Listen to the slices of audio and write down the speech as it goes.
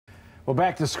Well,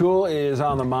 back to school is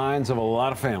on the minds of a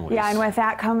lot of families. Yeah, and with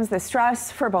that comes the stress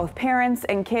for both parents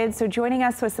and kids. So joining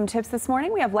us with some tips this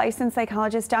morning, we have licensed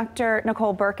psychologist Dr.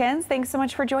 Nicole Berkins. Thanks so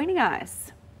much for joining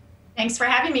us. Thanks for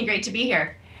having me. Great to be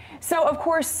here. So, of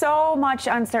course, so much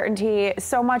uncertainty,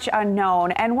 so much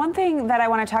unknown. And one thing that I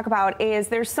want to talk about is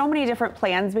there's so many different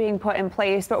plans being put in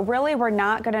place, but really we're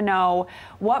not going to know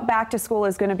what back to school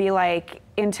is going to be like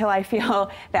until I feel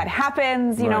that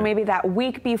happens, you know, maybe that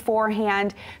week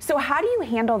beforehand. So how do you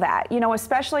handle that, you know,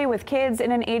 especially with kids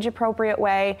in an age appropriate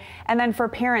way? And then for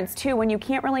parents, too, when you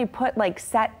can't really put like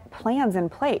set plans in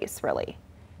place, really.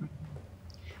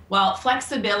 Well,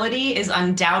 flexibility is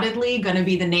undoubtedly going to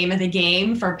be the name of the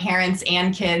game for parents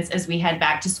and kids as we head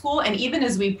back to school and even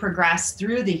as we progress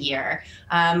through the year.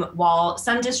 While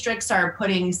some districts are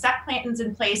putting set plans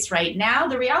in place right now,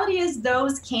 the reality is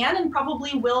those can and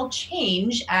probably will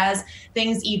change as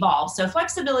things evolve. So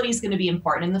flexibility is going to be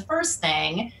important. And the first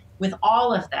thing with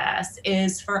all of this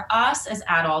is for us as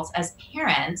adults, as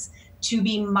parents, to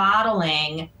be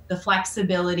modeling the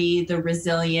flexibility, the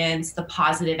resilience, the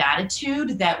positive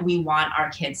attitude that we want our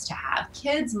kids to have.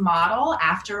 Kids model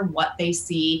after what they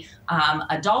see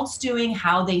adults doing,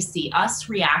 how they see us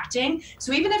reacting.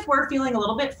 So even if we're feeling a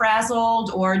little bit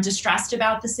frazzled or distressed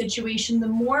about the situation, the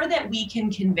more that we can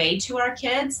convey to our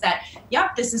kids that,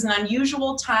 yep, this is an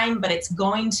unusual time, but it's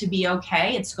going to be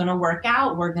okay. It's going to work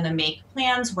out. We're going to make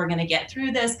plans. We're going to get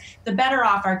through this. The better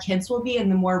off our kids will be and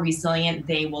the more resilient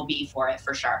they will be for it,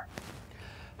 for sure.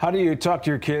 How do you talk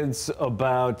to your kids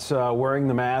about wearing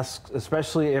the mask,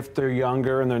 especially if they're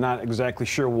younger and they're not exactly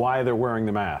sure why they're wearing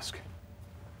the mask?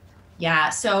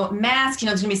 Yeah, so mask,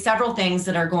 there's gonna be several things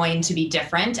that are going to be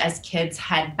different as kids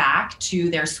head back to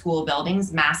their school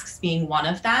buildings, masks being one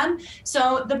of them.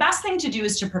 So the best thing to do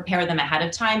is to prepare them ahead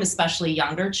of time, especially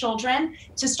younger children,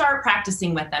 to start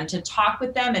practicing with them, to talk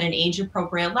with them at an age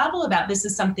appropriate level about this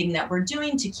is something that we're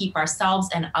doing to keep ourselves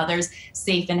and others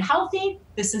safe and healthy.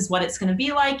 This is what it's going to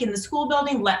be like in the school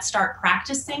building. Let's start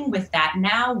practicing with that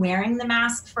now, wearing the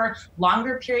mask for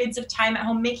longer periods of time at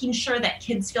home, making sure that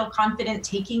kids feel confident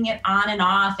taking it on and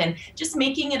off and just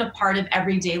making it a part of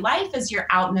everyday life as you're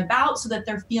out and about so that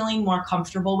they're feeling more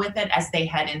comfortable with it as they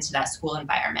head into that school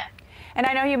environment. And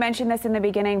I know you mentioned this in the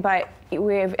beginning, but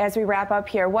as we wrap up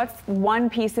here, what's one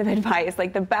piece of advice,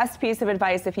 like the best piece of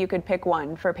advice if you could pick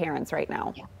one for parents right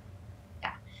now?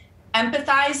 Yeah.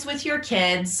 Empathize with your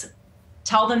kids.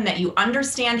 Tell them that you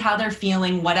understand how they're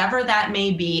feeling, whatever that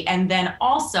may be, and then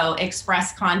also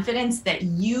express confidence that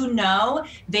you know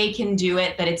they can do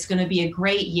it, that it's going to be a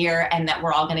great year, and that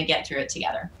we're all going to get through it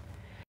together.